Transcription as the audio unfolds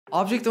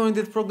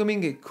Object-oriented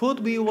programming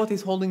could be what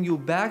is holding you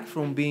back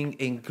from being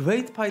a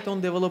great Python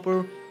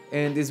developer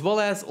and as well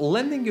as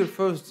landing your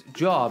first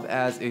job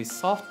as a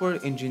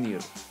software engineer.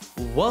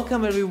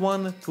 Welcome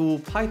everyone to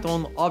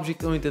Python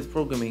Object-Oriented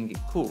Programming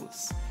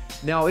course.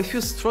 Now, if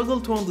you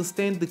struggle to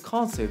understand the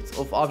concepts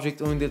of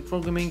object-oriented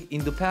programming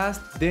in the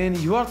past, then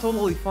you are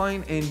totally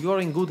fine and you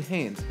are in good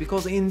hands,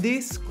 because in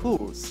this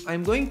course,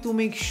 I'm going to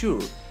make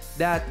sure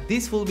that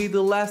this will be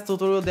the last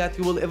tutorial that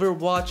you will ever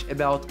watch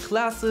about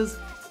classes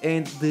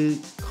and the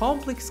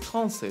complex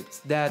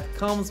concepts that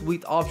comes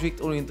with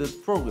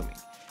object-oriented programming.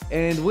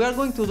 And we are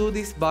going to do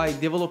this by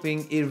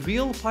developing a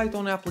real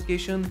Python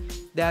application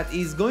that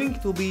is going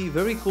to be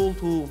very cool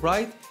to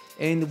write,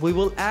 and we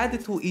will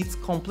add to its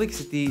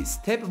complexity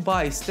step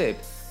by step,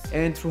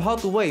 and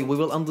throughout the way we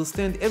will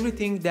understand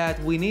everything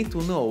that we need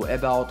to know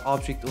about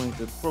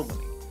object-oriented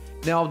programming.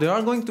 Now, there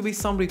are going to be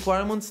some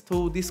requirements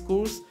to this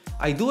course.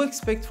 I do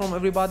expect from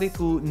everybody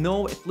to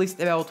know at least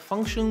about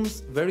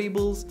functions,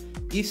 variables,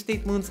 if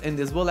statements, and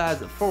as well as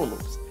for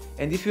loops.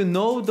 And if you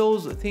know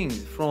those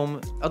things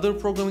from other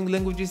programming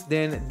languages,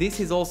 then this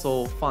is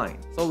also fine.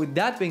 So with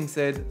that being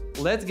said,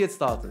 let's get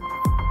started.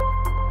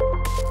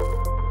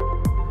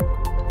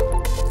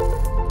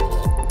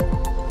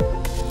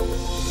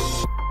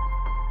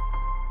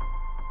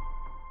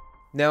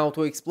 Now,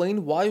 to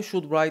explain why you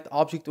should write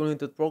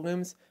object-oriented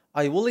programs,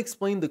 I will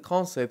explain the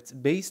concepts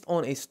based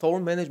on a store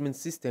management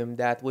system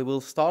that we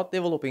will start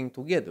developing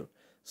together.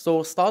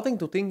 So, starting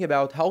to think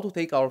about how to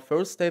take our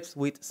first steps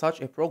with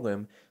such a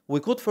program,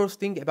 we could first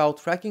think about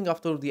tracking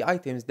after the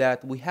items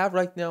that we have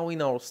right now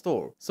in our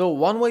store. So,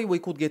 one way we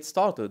could get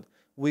started,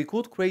 we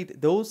could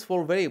create those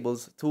 4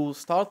 variables to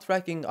start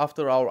tracking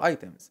after our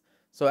items.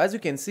 So, as you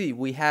can see,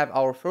 we have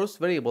our first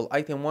variable,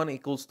 item1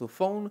 equals to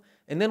phone,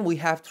 and then we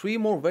have 3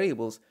 more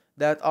variables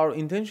that are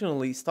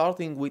intentionally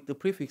starting with the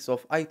prefix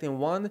of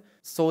item1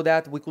 so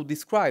that we could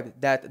describe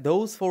that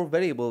those 4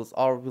 variables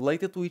are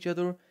related to each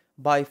other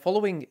by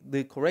following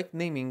the correct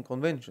naming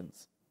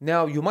conventions.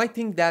 Now, you might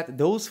think that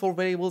those 4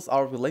 variables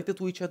are related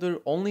to each other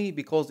only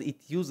because it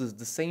uses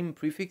the same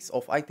prefix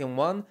of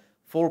item1.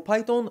 For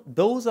Python,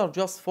 those are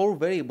just 4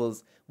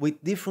 variables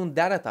with different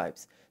data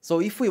types. So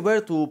if we were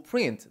to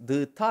print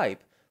the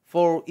type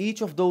for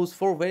each of those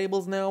 4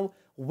 variables now,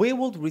 we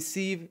would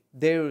receive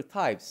their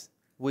types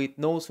with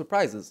no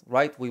surprises,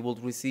 right? We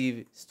would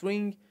receive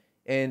string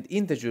and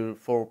integer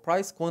for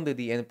price,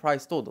 quantity, and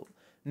price total.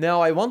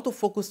 Now, I want to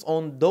focus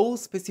on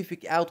those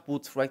specific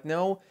outputs right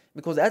now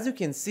because, as you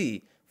can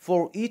see,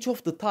 for each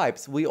of the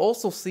types, we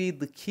also see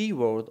the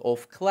keyword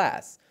of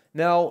class.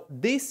 Now,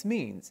 this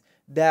means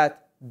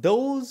that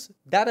those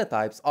data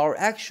types are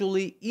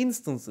actually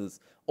instances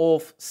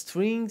of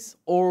strings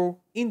or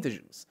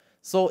integers.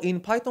 So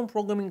in Python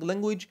programming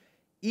language,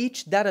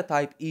 each data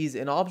type is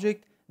an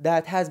object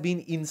that has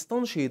been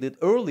instantiated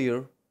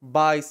earlier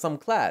by some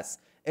class,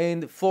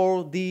 and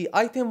for the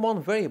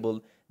item1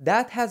 variable,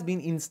 that has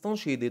been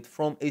instantiated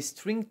from a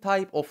string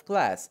type of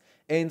class,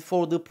 and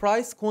for the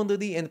price,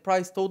 quantity, and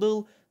price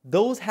total,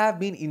 those have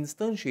been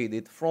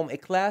instantiated from a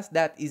class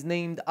that is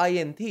named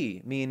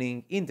int,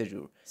 meaning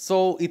integer.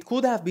 So it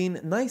could have been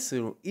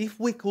nicer if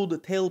we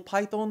could tell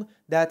Python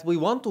that we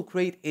want to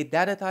create a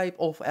data type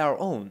of our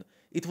own.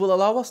 It will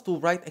allow us to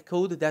write a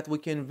code that we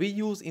can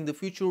reuse in the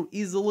future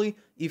easily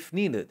if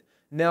needed.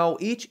 Now,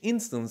 each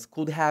instance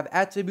could have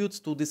attributes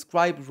to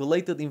describe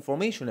related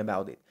information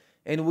about it,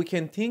 and we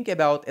can think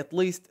about at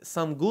least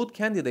some good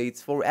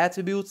candidates for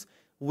attributes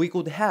we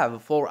could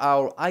have for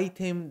our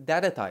item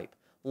data type,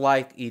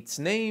 like its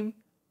name,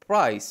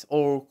 price,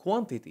 or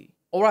quantity.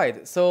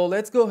 Alright, so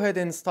let's go ahead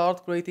and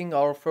start creating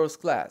our first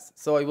class.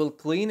 So I will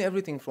clean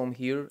everything from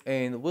here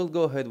and we'll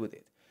go ahead with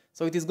it.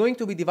 So it is going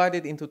to be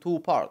divided into 2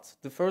 parts.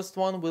 The first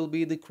one will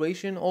be the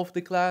creation of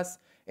the class,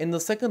 and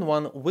the second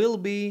one will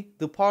be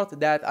the part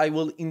that I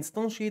will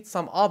instantiate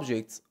some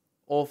objects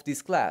of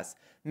this class.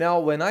 Now,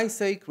 when I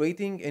say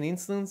creating an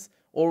instance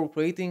or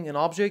creating an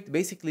object,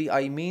 basically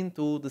I mean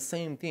to the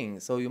same thing.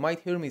 So you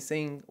might hear me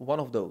saying one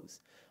of those.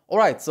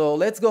 Alright, so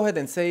let's go ahead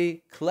and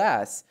say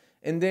class,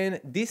 and then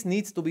this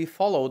needs to be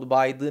followed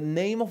by the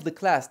name of the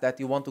class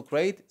that you want to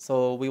create.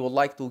 So we would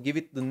like to give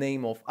it the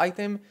name of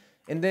item.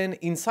 And then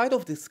inside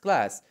of this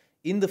class,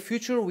 in the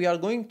future, we are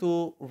going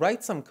to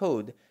write some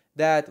code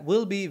that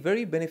will be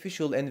very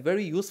beneficial and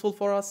very useful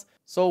for us,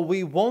 so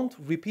we won't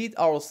repeat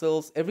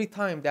ourselves every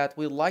time that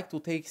we like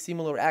to take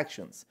similar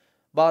actions.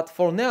 But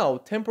for now,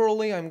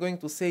 temporarily, I'm going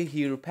to say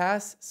here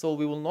pass, so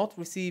we will not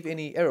receive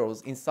any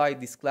errors inside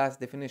this class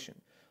definition.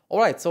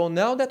 Alright, so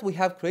now that we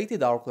have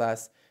created our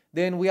class,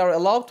 then we are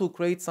allowed to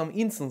create some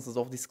instances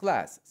of this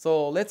class.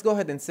 So let's go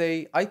ahead and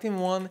say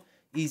item1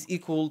 is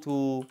equal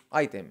to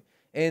item.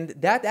 And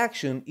that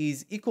action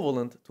is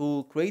equivalent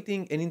to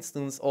creating an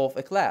instance of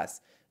a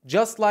class.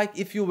 Just like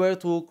if you were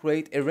to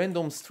create a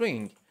random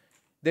string,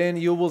 then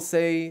you will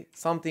say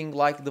something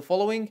like the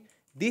following: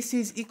 this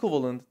is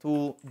equivalent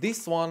to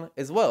this one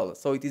as well.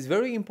 So it is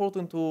very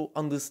important to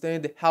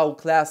understand how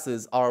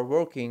classes are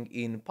working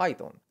in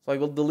Python. So I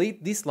will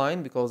delete this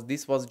line because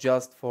this was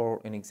just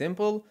for an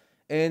example.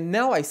 And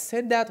now I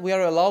said that we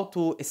are allowed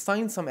to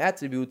assign some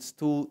attributes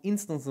to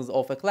instances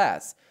of a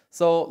class.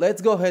 So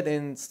let's go ahead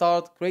and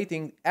start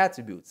creating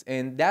attributes,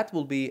 and that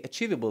will be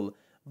achievable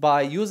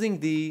by using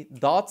the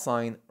dot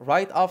sign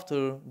right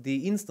after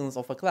the instance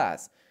of a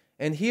class.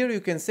 And here you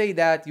can say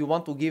that you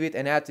want to give it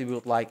an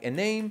attribute like a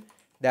name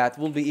that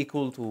will be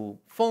equal to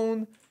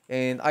phone,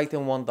 and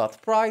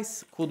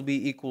item1.price could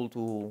be equal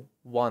to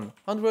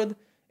 100,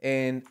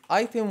 and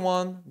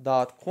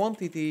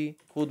item1.quantity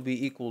could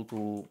be equal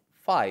to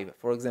 5,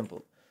 for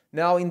example.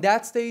 Now in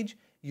that stage,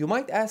 you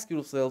might ask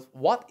yourself,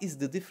 what is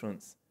the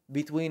difference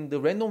between the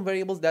random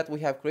variables that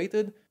we have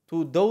created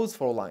to those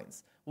 4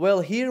 lines?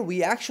 Well, here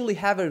we actually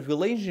have a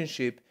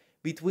relationship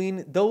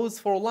between those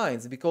 4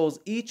 lines because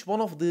each one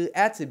of the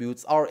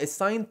attributes are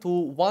assigned to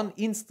one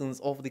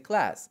instance of the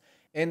class.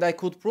 And I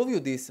could prove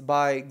you this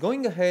by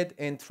going ahead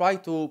and try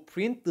to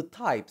print the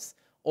types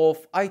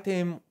of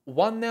item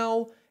 1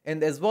 now,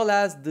 and as well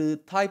as the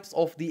types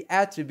of the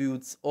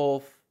attributes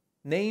of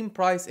name,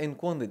 price, and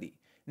quantity.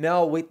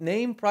 Now with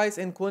name, price,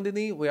 and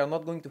quantity, we are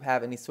not going to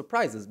have any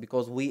surprises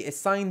because we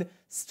assigned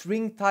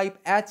string type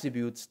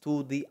attributes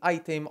to the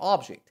item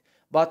object.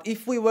 But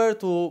if we were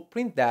to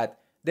print that,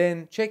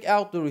 then check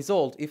out the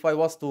result if I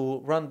was to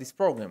run this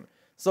program.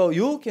 So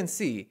you can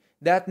see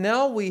that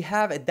now we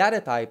have a data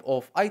type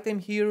of item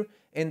here,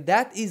 and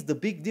that is the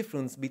big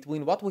difference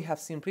between what we have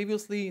seen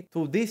previously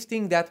to this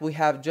thing that we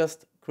have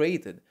just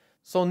created.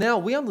 So now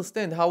we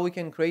understand how we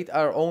can create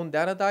our own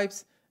data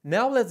types.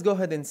 Now let's go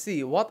ahead and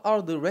see what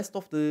are the rest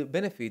of the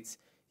benefits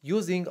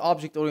using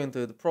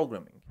object-oriented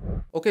programming.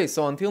 Okay,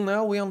 so until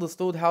now we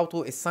understood how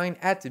to assign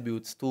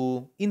attributes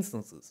to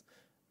instances.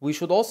 We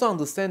should also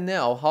understand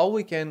now how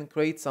we can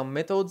create some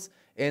methods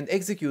and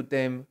execute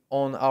them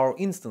on our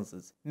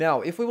instances.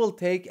 Now, if we will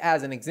take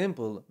as an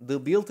example the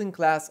built-in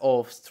class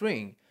of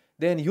string,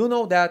 then you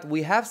know that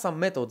we have some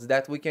methods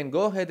that we can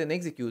go ahead and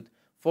execute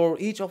for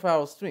each of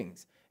our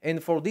strings.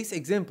 And for this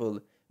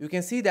example, you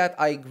can see that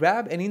I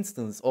grab an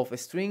instance of a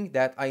string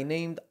that I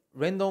named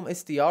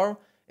random_str,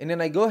 and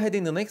then I go ahead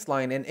in the next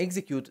line and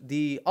execute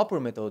the upper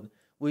method,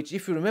 which,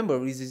 if you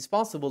remember, is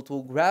responsible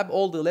to grab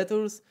all the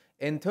letters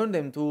and turn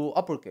them to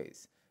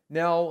uppercase.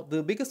 Now,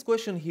 the biggest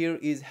question here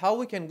is how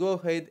we can go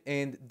ahead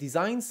and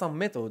design some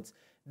methods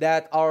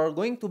that are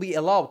going to be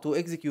allowed to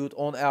execute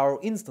on our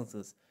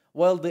instances.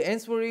 Well, the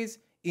answer is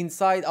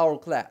inside our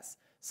class.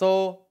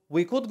 So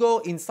we could go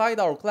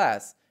inside our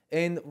class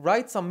and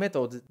write some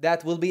methods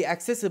that will be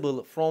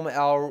accessible from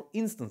our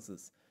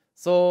instances.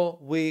 So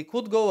we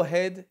could go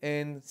ahead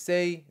and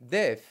say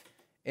def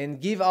and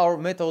give our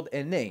method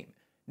a name.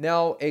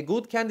 Now, a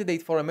good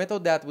candidate for a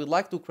method that we'd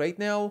like to create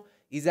now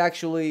is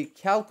actually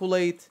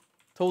calculate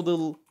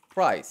total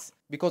price,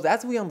 because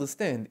as we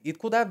understand, it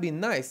could have been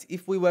nice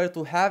if we were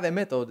to have a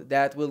method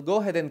that will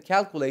go ahead and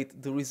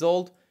calculate the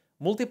result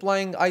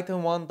multiplying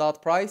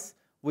item1.price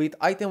with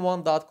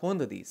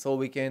item1.quantity, so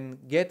we can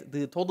get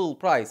the total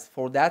price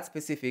for that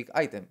specific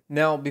item.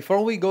 Now,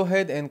 before we go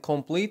ahead and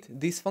complete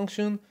this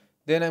function,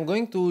 then I'm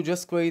going to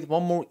just create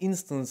one more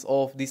instance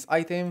of this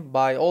item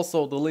by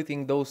also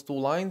deleting those 2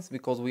 lines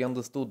because we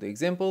understood the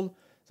example.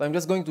 So I'm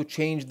just going to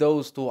change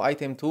those to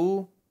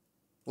item2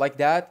 like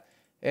that,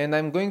 and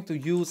I'm going to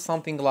use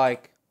something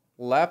like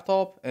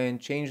laptop and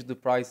change the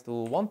price to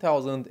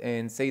 1000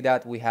 and say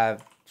that we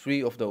have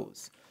 3 of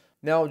those.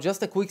 Now,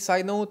 just a quick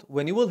side note,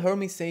 when you will hear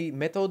me say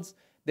methods,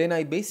 then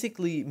I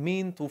basically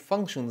mean to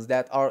functions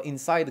that are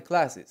inside the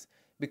classes,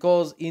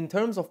 because in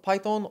terms of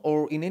Python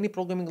or in any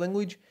programming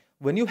language,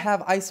 when you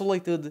have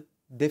isolated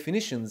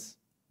definitions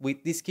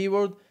with this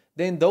keyword,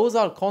 then those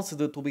are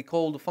considered to be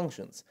called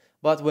functions.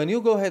 But when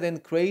you go ahead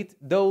and create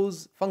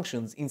those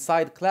functions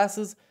inside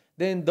classes,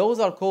 then those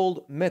are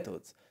called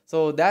methods.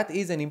 So that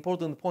is an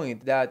important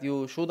point that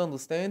you should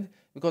understand,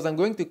 because I'm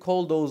going to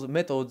call those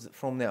methods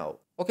from now.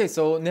 Okay,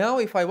 so now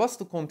if I was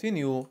to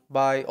continue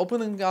by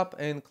opening up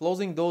and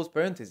closing those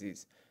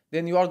parentheses,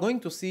 then you are going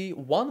to see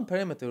one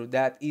parameter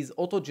that is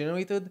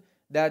auto-generated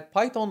that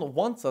Python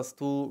wants us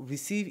to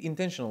receive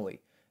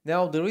intentionally.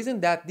 Now, the reason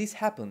that this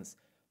happens,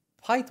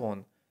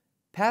 Python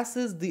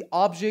passes the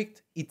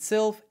object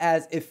itself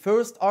as a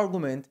first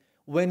argument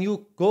when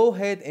you go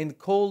ahead and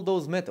call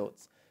those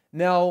methods.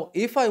 Now,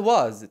 if I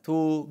was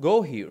to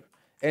go here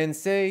and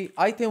say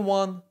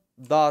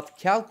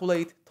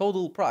item1.calculate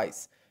total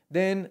price,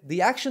 then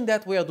the action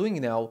that we are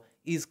doing now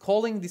is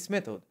calling this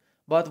method.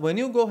 But when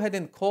you go ahead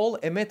and call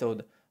a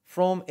method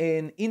from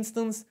an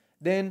instance,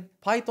 then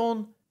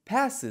Python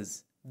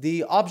passes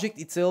the object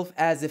itself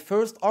as a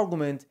first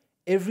argument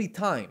every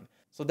time.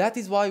 So that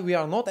is why we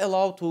are not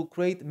allowed to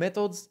create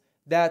methods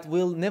that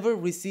will never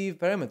receive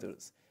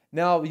parameters.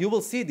 Now, you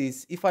will see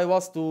this if I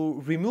was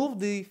to remove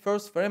the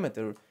first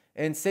parameter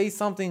and say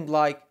something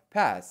like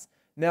pass.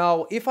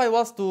 Now, if I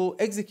was to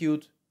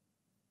execute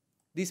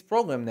this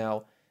program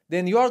now,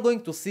 then you are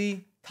going to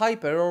see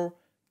type error,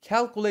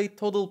 calculate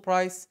total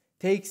price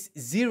takes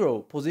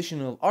 0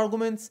 positional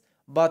arguments,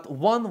 but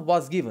 1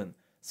 was given.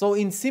 So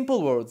in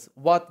simple words,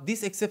 what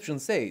this exception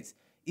says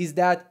is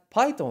that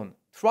Python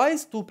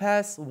tries to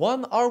pass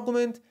 1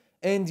 argument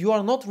and you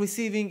are not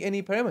receiving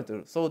any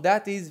parameter. So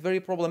that is very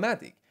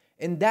problematic.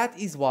 And that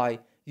is why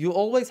you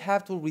always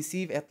have to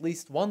receive at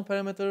least one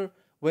parameter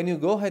when you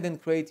go ahead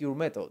and create your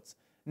methods.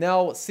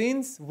 Now,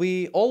 since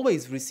we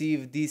always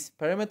receive this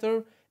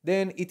parameter,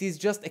 then it is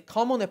just a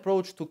common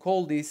approach to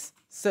call this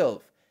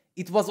self.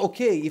 It was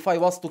okay if I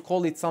was to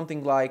call it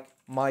something like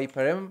my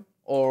param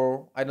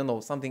or I don't know,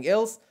 something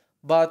else,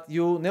 but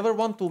you never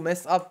want to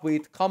mess up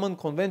with common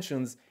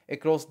conventions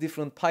across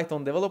different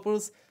Python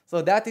developers.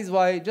 So that is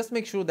why just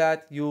make sure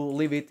that you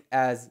leave it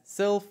as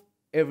self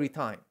every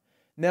time.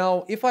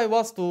 Now, if I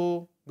was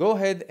to go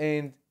ahead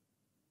and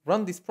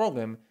run this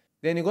program,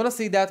 then you're gonna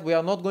see that we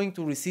are not going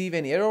to receive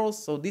any errors.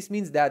 So this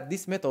means that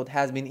this method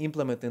has been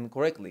implemented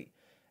correctly.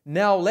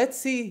 Now let's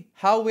see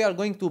how we are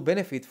going to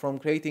benefit from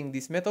creating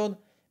this method,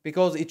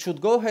 because it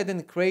should go ahead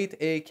and create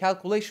a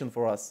calculation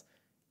for us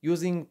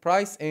using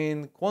price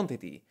and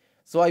quantity.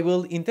 So I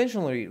will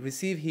intentionally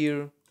receive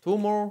here two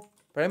more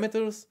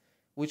parameters,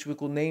 which we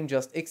could name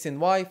just x and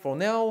y for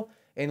now,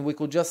 and we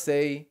could just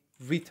say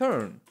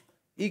return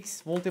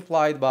x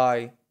multiplied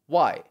by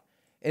y.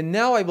 And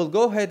now I will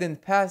go ahead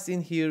and pass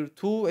in here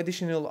two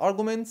additional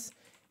arguments,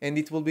 and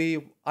it will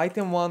be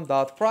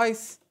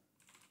item1.price.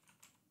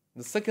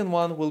 The second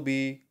one will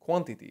be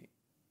quantity.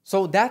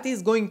 So that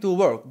is going to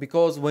work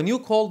because when you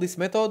call this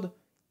method,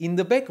 in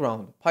the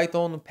background,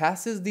 Python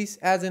passes this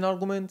as an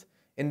argument,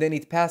 and then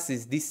it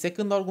passes this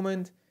second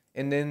argument,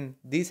 and then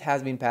this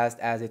has been passed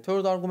as a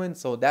third argument.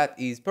 So that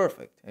is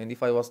perfect. And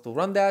if I was to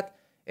run that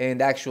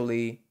and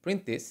actually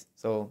print this,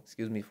 so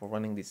excuse me for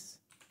running this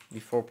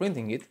before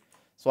printing it.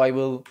 So I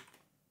will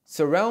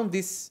surround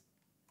this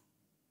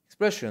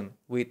expression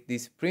with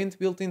this print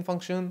built-in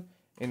function,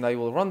 and I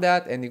will run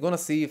that, and you're gonna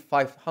see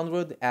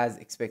 500 as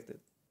expected.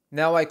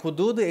 Now I could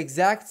do the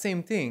exact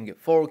same thing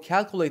for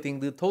calculating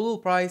the total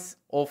price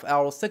of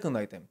our second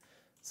item.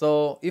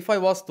 So if I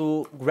was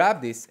to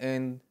grab this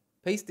and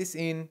paste this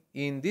in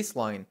this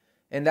line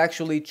and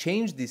actually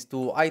change this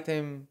to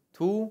item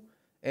 2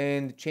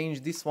 and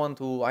change this one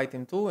to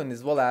item 2 and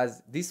as well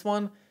as this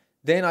one,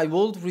 then I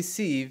would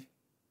receive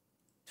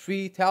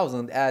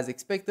 3000 as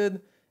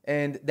expected,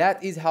 and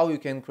that is how you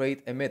can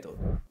create a method.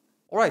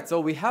 Alright, so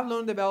we have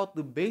learned about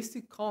the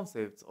basic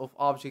concepts of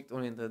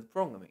object-oriented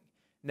programming.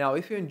 Now,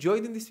 if you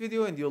enjoyed in this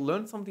video and you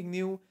learned something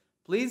new,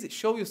 please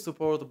show your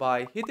support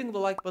by hitting the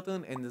like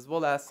button and as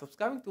well as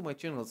subscribing to my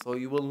channel so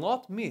you will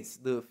not miss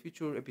the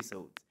future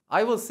episodes.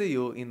 I will see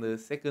you in the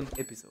second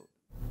episode.